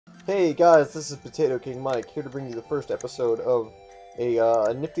Hey guys, this is PotatoKingMike, here to bring you the first episode of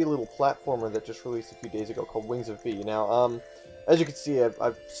a nifty little platformer that just released a few days ago called Wings of V. Now, as you can see,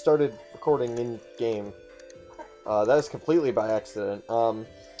 I've started recording in-game. That is completely by accident.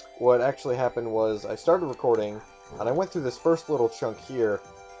 What actually happened was I started recording, and I went through this first little chunk here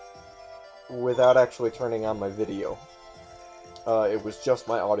without actually turning on my video. It was just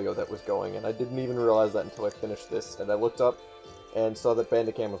my audio that was going, and I didn't even realize that until I finished this, and I looked up and saw that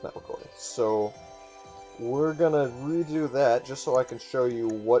Bandicam was not recording. So we're gonna redo that just so I can show you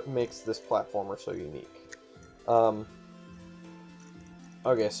what makes this platformer so unique.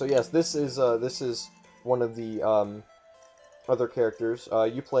 Okay, so yes, this is one of the other characters.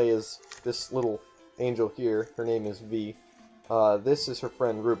 You play as this little angel here. Her name is V. This is her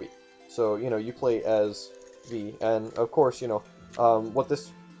friend Ruby. So you play as V, and of course what this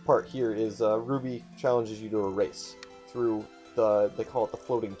part here is. Ruby challenges you to a race through they call it the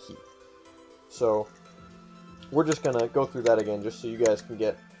floating key. So we're just gonna go through that again just so you guys can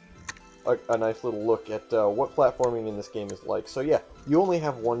get a nice little look at what platforming in this game is like. So yeah, you only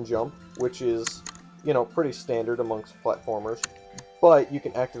have one jump, which is pretty standard amongst platformers, but you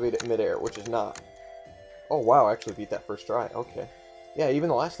can activate it midair, which is not. Oh wow, I actually beat that first try. Okay. Yeah, even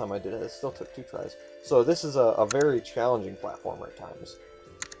the last time I did it, it still took 2 tries. So this is a very challenging platformer at times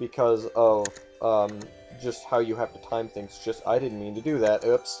because of just how you have to time things. I didn't mean to do that.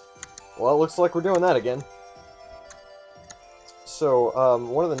 Oops. Well, it looks like we're doing that again. So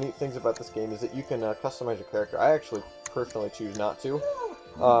one of the neat things about this game is that you can customize your character. I actually personally choose not to,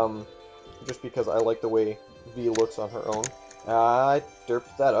 just because I like the way V looks on her own. I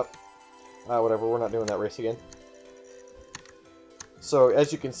derped that up. Whatever, we're not doing that race again. So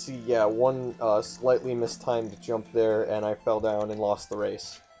as you can see, yeah, one slightly mistimed jump there, and I fell down and lost the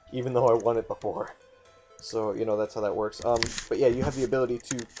race, even though I won it before. So, that's how that works. But yeah, you have the ability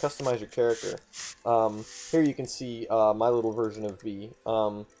to customize your character. Here you can see my little version of V.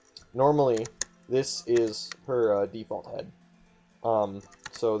 Normally, this is her default head.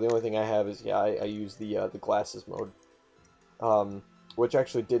 So the only thing I have is, yeah, I use the glasses mode. Which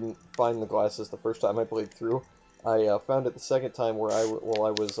actually didn't find the glasses the first time I played through. I found it the second time while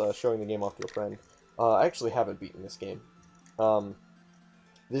I was showing the game off to a friend. I actually haven't beaten this game.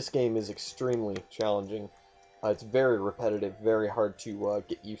 This game is extremely challenging. It's very repetitive, very hard to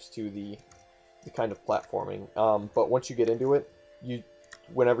get used to the kind of platforming. But once you get into it,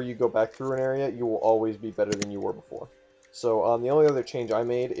 whenever you go back through an area, you will always be better than you were before. So the only other change I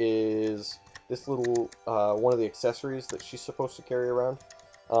made is this little one of the accessories that she's supposed to carry around,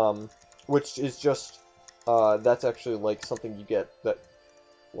 which is just that's actually like something you get that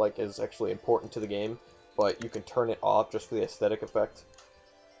is actually important to the game, but you can turn it off just for the aesthetic effect.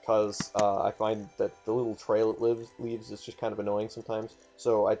 Because I find that the little trail it leaves is just kind of annoying sometimes,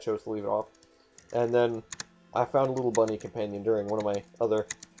 so I chose to leave it off. And then I found a little bunny companion during one of my other,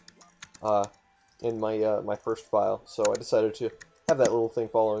 in my my first file, so I decided to have that little thing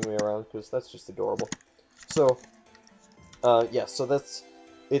following me around, because that's just adorable. So, yeah, so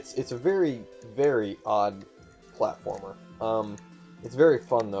it's a very, very odd platformer. It's very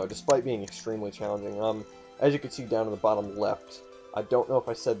fun, though, despite being extremely challenging. As you can see down in the bottom left, I don't know if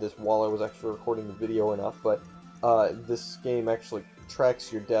I said this while I was actually recording the video or not, but this game actually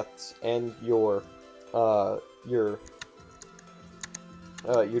tracks your deaths and your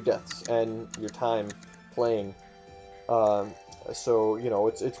deaths and your time playing. So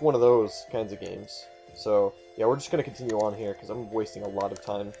it's one of those kinds of games. So yeah, we're just gonna continue on here because I'm wasting a lot of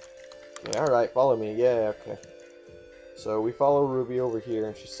time. Yeah, all right, follow me. Yeah, okay. So we follow Ruby over here,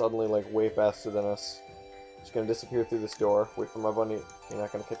 and she's suddenly like way faster than us. She's gonna disappear through this door. Wait for my bunny. You're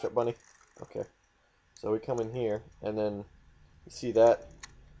not gonna catch up, bunny? Okay. So we come in here, and then you see that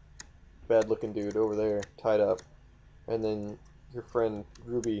bad-looking dude over there, tied up. And then your friend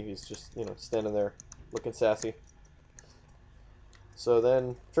Ruby is just, standing there, looking sassy. So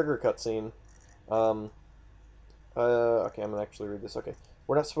then, trigger cutscene. Okay, I'm gonna actually read this. Okay.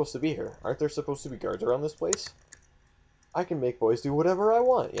 We're not supposed to be here. Aren't there supposed to be guards around this place? I can make boys do whatever I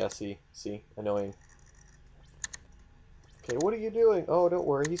want. Yeah, see, annoying. Okay, what are you doing? Oh, don't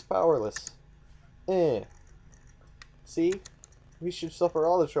worry, he's powerless. See? He should suffer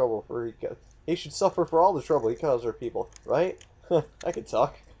all the trouble he should suffer for all the trouble he caused our people, right? I can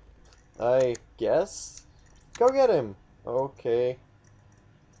talk. I guess? Go get him! Okay.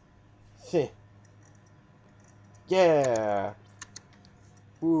 Yeah!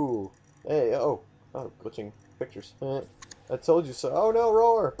 Ooh. Hey, oh, glitching pictures. I told you so. Oh no,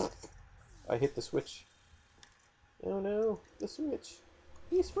 roar! I hit the switch. Oh no, the switch.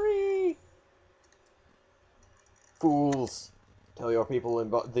 He's free! Fools. Tell your people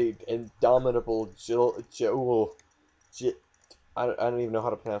the indomitable Jaul. I don't even know how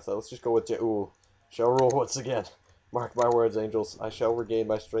to pronounce that. Let's just go with Jaul. Shall rule once again. Mark my words, angels. I shall regain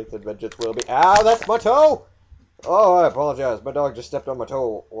my strength and vengeance will be. Ow, that's my toe! Oh, I apologize. My dog just stepped on my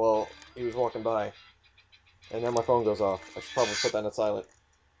toe while he was walking by. And now my phone goes off. I should probably put that on silent.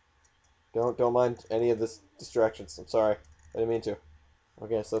 Don't mind any of this distractions. I'm sorry. I didn't mean to.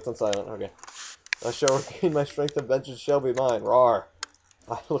 Okay, so it's on silent. Okay. I shall regain my strength and vengeance shall be mine. Roar.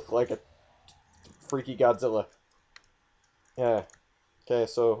 I look like a freaky Godzilla. Yeah. Okay,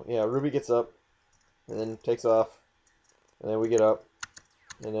 so, yeah, Ruby gets up, and then takes off, and then we get up,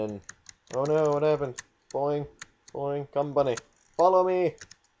 and then, oh no, what happened? Boing, boing, come bunny. Follow me!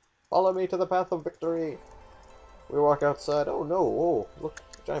 Follow me to the path of victory! We walk outside. Oh no, whoa, look,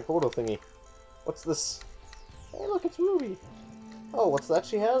 giant photo thingy. What's this? Hey, look, it's Ruby! Oh, what's that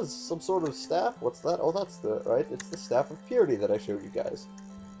she has? Some sort of staff? What's that? Oh, that's right, it's the Staff of Purity that I showed you guys.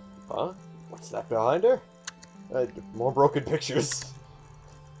 Huh? What's that behind her? More broken pictures.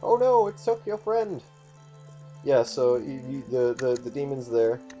 Oh no, it took your friend. Yeah, so the demon's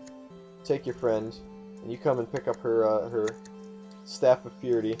there. Take your friend, and you come and pick up her her Staff of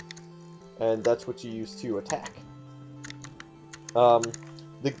Purity, and that's what you use to attack.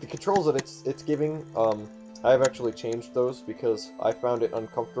 The controls that it's giving, I've actually changed those because I found it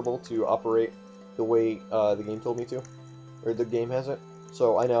uncomfortable to operate the way the game told me to, or the game has it.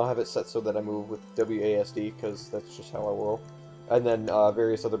 So I now have it set so that I move with WASD because that's just how I roll, and then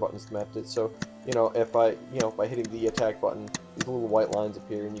various other buttons mapped it. So if by hitting the attack button, these little white lines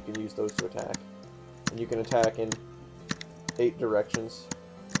appear, and you can use those to attack, and you can attack in 8 directions.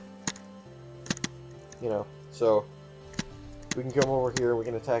 So we can come over here, we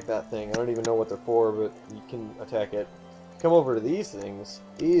can attack that thing. I don't even know what they're for, but you can attack it. Come over to these things.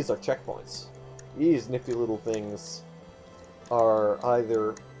 These are checkpoints. These nifty little things are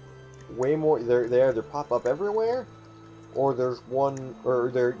either way more, they either pop up everywhere, or there's one,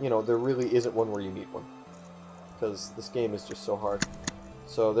 or there really isn't one where you need one, because this game is just so hard.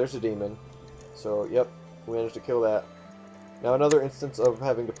 So there's a demon. So yep, we managed to kill that. Now another instance of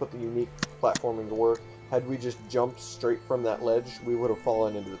having to put the unique platforming to work. Had we just jumped straight from that ledge, we would have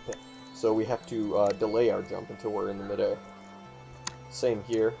fallen into the pit. So we have to delay our jump until we're in the midair. Same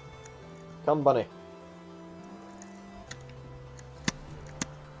here. Come, bunny.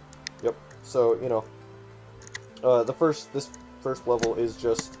 Yep. So this first level is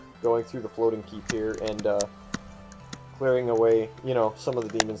just going through the floating keep here and clearing away some of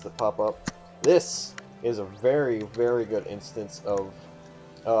the demons that pop up. This is a very, very good instance of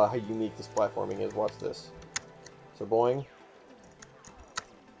how unique this platforming is. Watch this. So boing.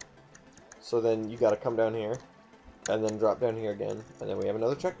 So then you gotta come down here, and then drop down here again, and then we have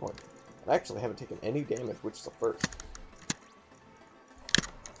another checkpoint. I actually haven't taken any damage, which is the first.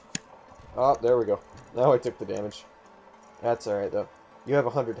 Oh, there we go. Now I took the damage. That's alright though. You have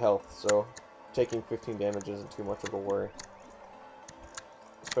 100 health, so taking 15 damage isn't too much of a worry.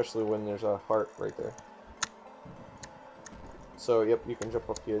 Especially when there's a heart right there. So, yep, you can jump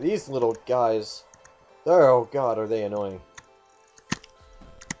up here. These little guys, oh god, are they annoying.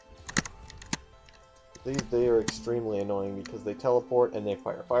 They are extremely annoying because they teleport and they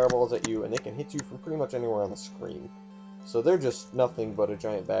fire fireballs at you, and they can hit you from pretty much anywhere on the screen. So they're just nothing but a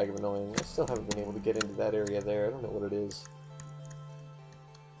giant bag of annoying. I still haven't been able to get into that area there. I don't know what it is.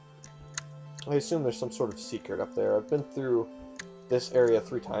 I assume there's some sort of secret up there. I've been through this area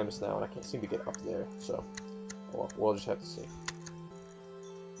 3 times now, and I can't seem to get up there. So, well, we'll just have to see.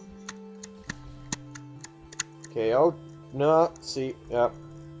 Okay, oh, no, see, yep.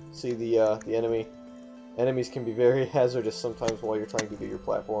 See the enemy. Enemies can be very hazardous sometimes while you're trying to do your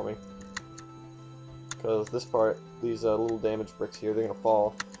platforming. Because this part, these little damage bricks here, they're going to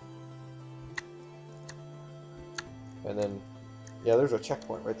fall. And then, yeah, there's a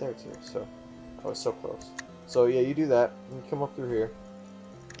checkpoint right there too, so I was so close. So yeah, you do that, and you come up through here.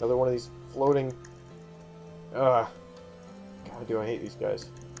 Another one of these floating... God, do I hate these guys.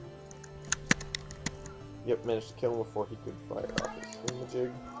 Yep, managed to kill him before he could fire off his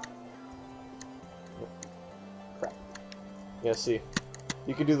thingamajig. Yep. Crap. Yeah, see,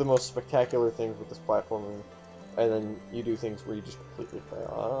 you can do the most spectacular things with this platforming, and then you do things where you just completely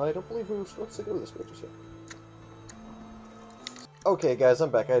fail. I don't believe we were supposed to go this way just yet. Okay, guys, I'm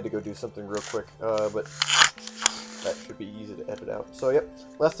back. I had to go do something real quick, but that should be easy to edit out. So, yep,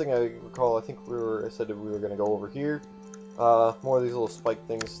 last thing I recall, I think I said that we were going to go over here. More of these little spike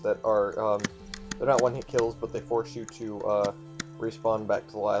things that are, they're not one-hit kills, but they force you to respawn back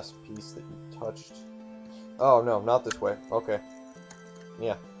to the last piece that you touched. Oh, no, not this way. Okay.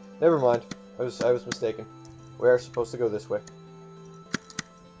 Yeah. Never mind. I was mistaken. We are supposed to go this way.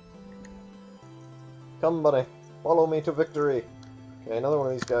 Come, buddy. Follow me to victory. Okay, another one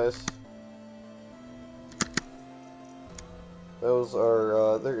of these guys. Those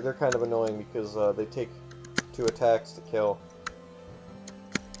are, they're kind of annoying because they take 2 attacks to kill.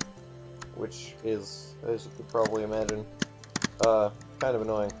 Which is, as you could probably imagine, kind of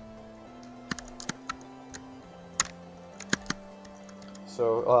annoying.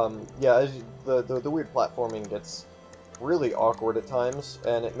 So, yeah, as you, the weird platforming gets really awkward at times,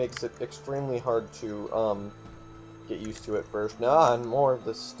 and it makes it extremely hard to, get used to at first. Nah, and more of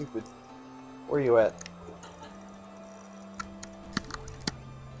the stupid... Where are you at?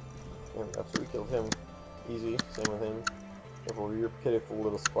 And after we killed him, easy, same with him. Over your pitiful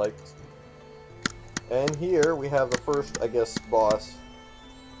little spikes. And here we have the first, I guess, boss.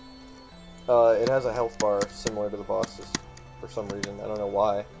 It has a health bar similar to the bosses for some reason. I don't know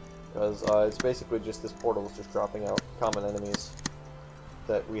why. Because it's basically just this portal is just dropping out common enemies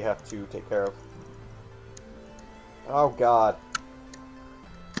that we have to take care of. Oh god.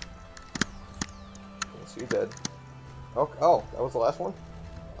 So you're dead. Oh, that was the last one?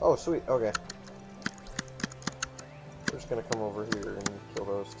 Oh, sweet. Okay. We're just gonna come over here and kill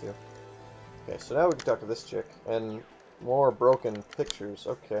those two. Okay, so now we can talk to this chick. And more broken pictures.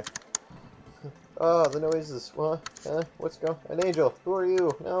 Okay. Oh, the noises. What? What's going on? An angel. Who are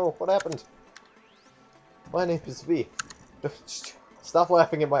you? No, what happened? My name is V. Stop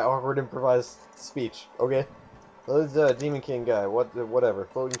laughing at my awkward improvised speech, okay? Well, this is Demon King guy. Whatever.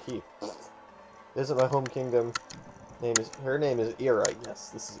 Floating key. This is my home kingdom. Her name is Ira. Yes,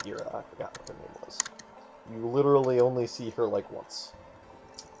 this is Ira. I forgot what her name was. You literally only see her like once.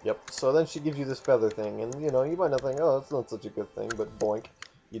 Yep. So then she gives you this feather thing, and you know you might not think, oh, that's not such a good thing, but boink,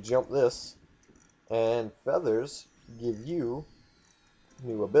 you jump this, and feathers give you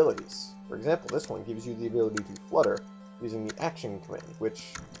new abilities. For example, this one gives you the ability to flutter using the action command,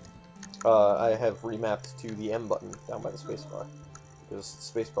 which I have remapped to the M button down by the spacebar, because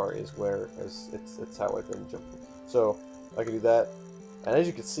the spacebar is where it's how I've been jumping. So I can do that, and as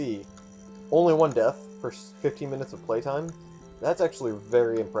you can see, only 1 death for 15 minutes of playtime. That's actually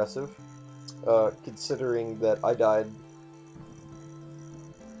very impressive, considering that I died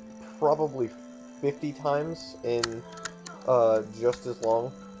probably 50 times in just as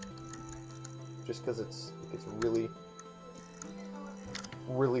long, just because it's really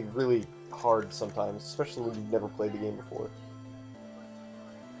hard sometimes, especially when you've never played the game before.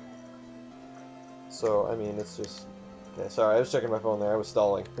 So, I mean, it's just... Okay, sorry, I was checking my phone there, I was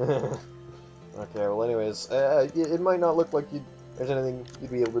stalling. Okay, well anyways, it might not look like there's anything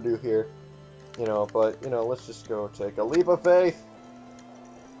you'd be able to do here, you know, but, you know, let's just go take a leap of faith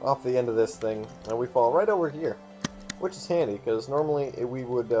off the end of this thing, and we fall right over here, which is handy, because normally we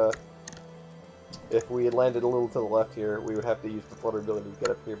would, if we had landed a little to the left here, we would have to use the flutter ability to get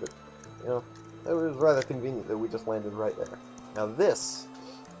up here, but, you know, it was rather convenient that we just landed right there. Now this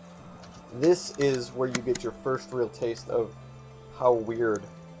is where you get your first real taste of how weird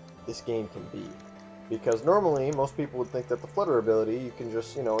this game can be. Because normally, most people would think that the flutter ability, you can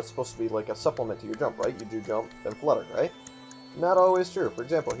just, you know, it's supposed to be like a supplement to your jump, right? You do jump, then flutter, right? Not always true. For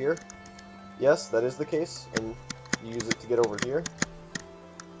example, here, yes, that is the case, and you use it to get over here,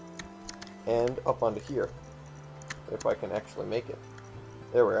 and up onto here, if I can actually make it.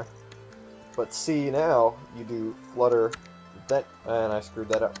 There we are. But see, now, you do flutter, that, and I screwed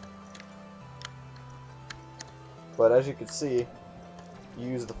that up. But as you can see, you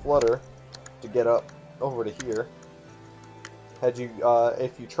use the flutter to get up over to here. Had you,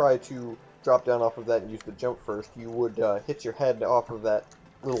 if you try to drop down off of that and use the jump first, you would hit your head off of that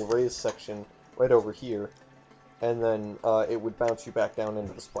little raised section right over here, and then it would bounce you back down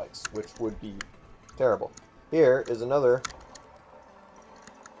into the spikes, which would be terrible. Here is another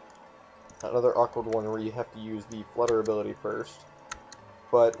awkward one where you have to use the flutter ability first.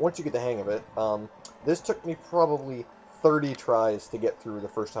 But once you get the hang of it, this took me probably 30 tries to get through the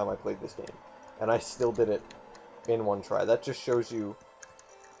first time I played this game, and I still did it in 1 try. That just shows you,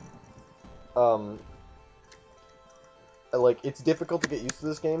 like, it's difficult to get used to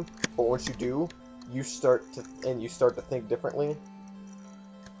this game, but once you do, you start to think differently.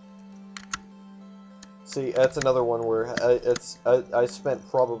 See, that's another one where I spent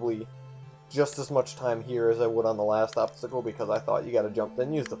probably just as much time here as I would on the last obstacle, because I thought you gotta jump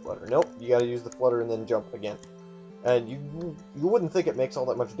then use the flutter. Nope, you gotta use the flutter and then jump again. And you wouldn't think it makes all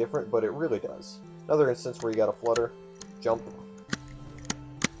that much different, but it really does. Another instance where you gotta flutter, jump.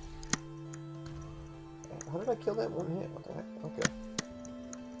 How did I kill that one hit? What the heck? Okay.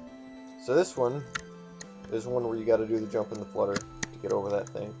 So this one is one where you gotta do the jump and the flutter to get over that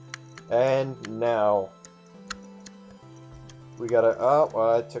thing. And now we gotta... Oh,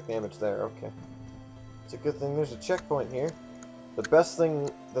 well, I took damage there. Okay. It's a good thing there's a checkpoint here. The best thing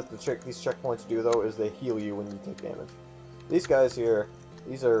that these checkpoints do, though, is they heal you when you take damage. These guys here,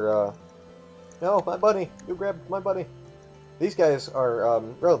 these are, no, my buddy! You grabbed my buddy! These guys are,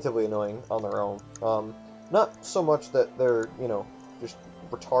 relatively annoying on their own. Not so much that they're, you know, just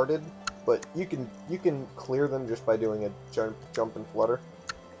retarded, but you can clear them just by doing a jump and flutter.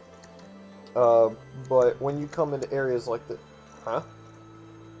 But when you come into areas like the... Huh?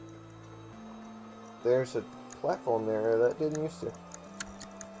 There's a platform there that didn't used to.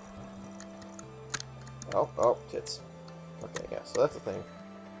 Oh, tits. Okay, yeah, so that's the thing.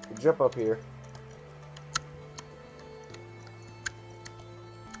 You jump up here.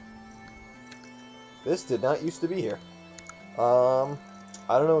 This did not used to be here. I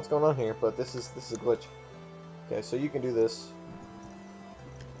don't know what's going on here, but this is a glitch. Okay, so you can do this.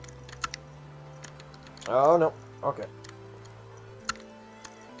 Oh no. Okay.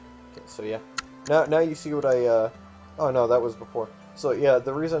 Okay, so yeah. Now you see what I oh no, that was before. So yeah,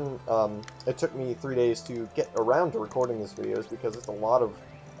 the reason it took me 3 days to get around to recording this video is because it's a lot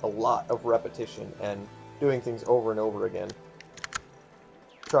of repetition and doing things over and over again,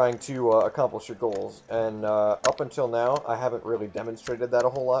 trying to accomplish your goals. And up until now, I haven't really demonstrated that a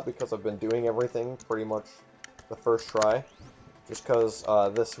whole lot because I've been doing everything pretty much the first try. Just because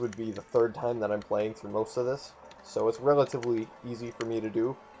this would be the third time that I'm playing through most of this, so it's relatively easy for me to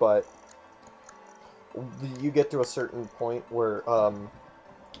do. But you get to a certain point where,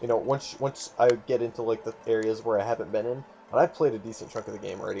 you know, once I get into like the areas where I haven't been in, and I've played a decent chunk of the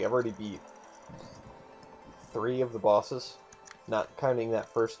game already. I've already beat 3 of the bosses, not counting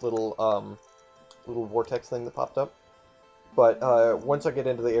that first little vortex thing that popped up. But once I get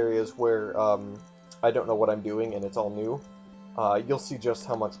into the areas where I don't know what I'm doing and it's all new, you'll see just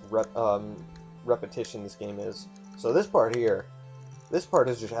how much repetition this game is. So this part here, this part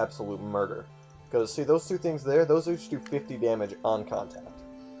is just absolute murder. Because, see, those 2 things there, those just do 50 damage on contact.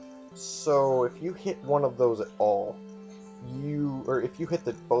 So if you hit one of those at all, or if you hit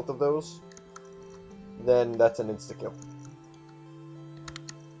both of those, then that's an insta-kill.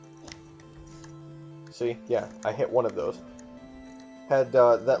 See? Yeah, I hit one of those. Had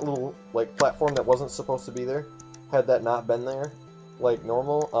that little, like, platform that wasn't supposed to be there, had that not been there, like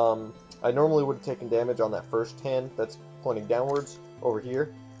normal, I normally would have taken damage on that first hand that's pointing downwards over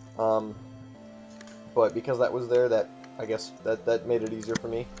here. But because that was there, that I guess that made it easier for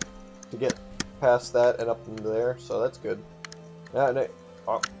me to get past that and up into there, so that's good. No,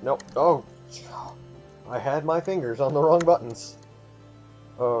 oh, nope. Oh, I had my fingers on the wrong buttons.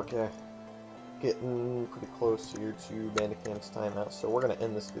 Okay. Getting pretty close here to Bandicam's timeout, so we're going to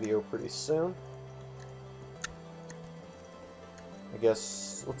end this video pretty soon. I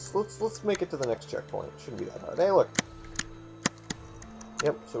guess let's make it to the next checkpoint. It shouldn't be that hard. Hey, look.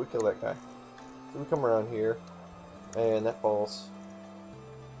 Yep, so we kill that guy. So we come around here, and that falls.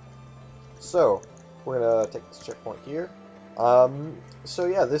 So we're gonna take this checkpoint here. So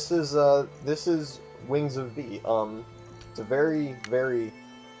yeah, this is Wings of V. It's a very,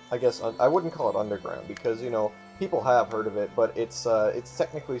 I guess I wouldn't call it underground because, you know, people have heard of it, but it's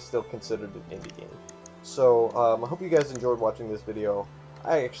technically still considered an indie game. So I hope you guys enjoyed watching this video.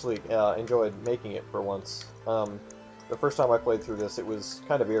 I actually enjoyed making it for once. The first time I played through this, it was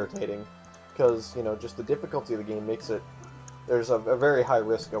kind of irritating because, you know, just the difficulty of the game makes it. There's a very high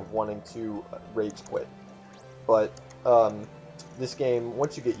risk of wanting to rage quit. But this game,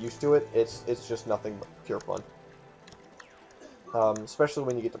 once you get used to it, it's just nothing but pure fun. Especially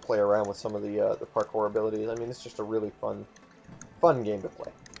when you get to play around with some of the parkour abilities. I mean, it's just a really fun game to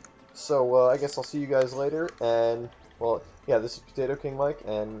play. So I guess I'll see you guys later, and well, yeah, this is PotatoKingMike,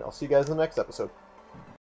 and I'll see you guys in the next episode.